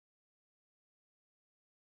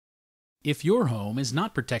If your home is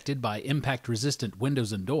not protected by impact-resistant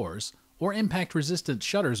windows and doors, or impact-resistant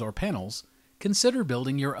shutters or panels, consider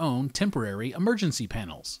building your own temporary emergency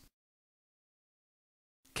panels.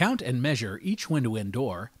 Count and measure each window and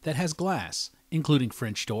door that has glass, including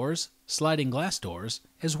French doors, sliding glass doors,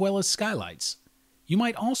 as well as skylights. You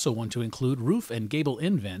might also want to include roof and gable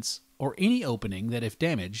end vents, or any opening that, if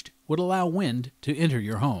damaged, would allow wind to enter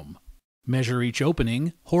your home. Measure each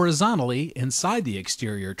opening horizontally inside the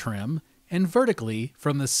exterior trim and vertically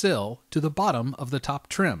from the sill to the bottom of the top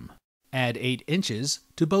trim. Add 8 inches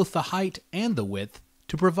to both the height and the width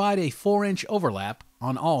to provide a 4-inch overlap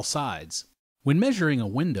on all sides. When measuring a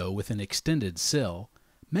window with an extended sill,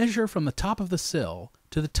 measure from the top of the sill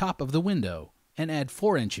to the top of the window and add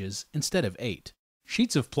 4 inches instead of 8.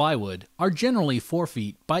 Sheets of plywood are generally 4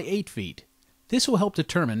 feet by 8 feet. This will help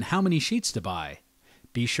determine how many sheets to buy.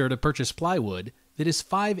 Be sure to purchase plywood that is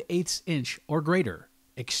 5/8 inch or greater,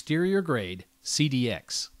 exterior grade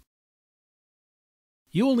CDX.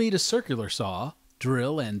 You will need a circular saw,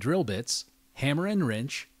 drill and drill bits, hammer and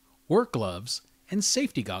wrench, work gloves, and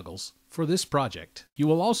safety goggles for this project. You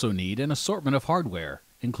will also need an assortment of hardware,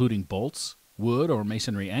 including bolts, wood or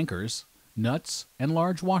masonry anchors, nuts, and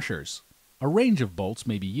large washers. A range of bolts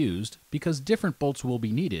may be used because different bolts will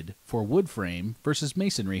be needed for wood frame versus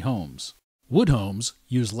masonry homes. Wood homes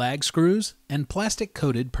use lag screws and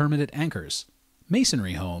plastic-coated permanent anchors.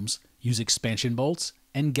 Masonry homes use expansion bolts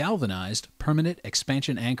and galvanized permanent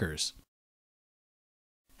expansion anchors.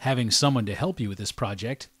 Having someone to help you with this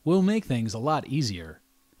project will make things a lot easier.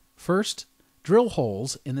 First, drill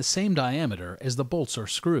holes in the same diameter as the bolts or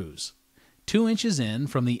screws, 2 inches in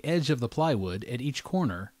from the edge of the plywood at each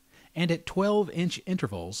corner, and at 12-inch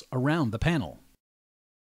intervals around the panel.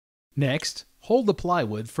 Next, hold the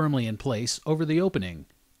plywood firmly in place over the opening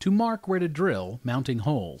to mark where to drill mounting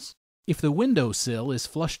holes. If the window sill is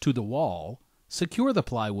flush to the wall, secure the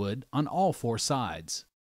plywood on all 4 sides.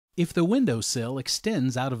 If the window sill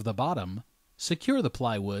extends out of the bottom, secure the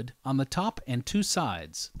plywood on the top and 2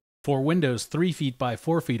 sides. For windows 3 feet by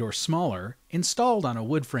 4 feet or smaller installed on a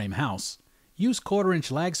wood frame house, use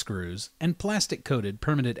 1/4-inch lag screws and plastic-coated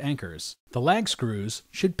permanent anchors. The lag screws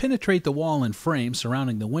should penetrate the wall and frame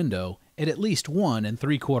surrounding the window at least 1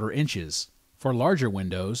 3/4 inches. For larger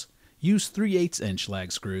windows, use 3/8-inch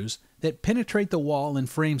lag screws that penetrate the wall and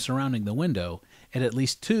frame surrounding the window at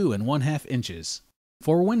least 2 1/2 inches.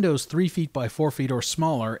 For windows 3 feet by 4 feet or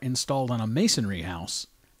smaller installed on a masonry house,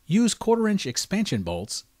 use 1/4-inch expansion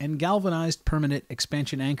bolts and galvanized permanent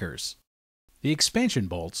expansion anchors. The expansion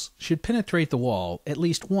bolts should penetrate the wall at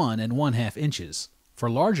least 1 1/2 inches. For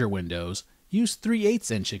larger windows, use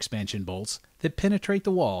 3/8-inch expansion bolts that penetrate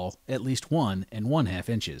the wall at least 1 1/2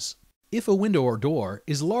 inches. If a window or door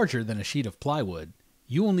is larger than a sheet of plywood,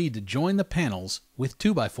 you will need to join the panels with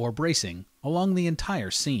 2x4 bracing along the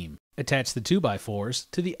entire seam. Attach the 2x4s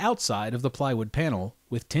to the outside of the plywood panel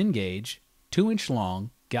with 10-gauge, 2-inch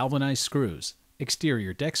long galvanized screws,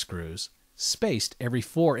 exterior deck screws, spaced every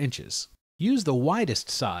 4 inches. Use the widest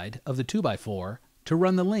side of the 2x4 to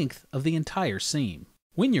run the length of the entire seam.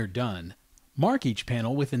 When you're done, mark each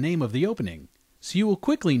panel with the name of the opening, so you will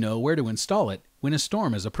quickly know where to install it when a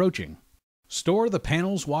storm is approaching. Store the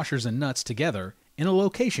panels, washers, and nuts together in a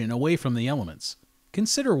location away from the elements.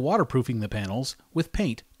 Consider waterproofing the panels with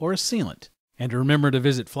paint or a sealant. And remember to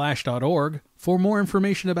visit flash.org for more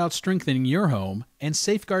information about strengthening your home and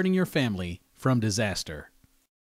safeguarding your family from disaster.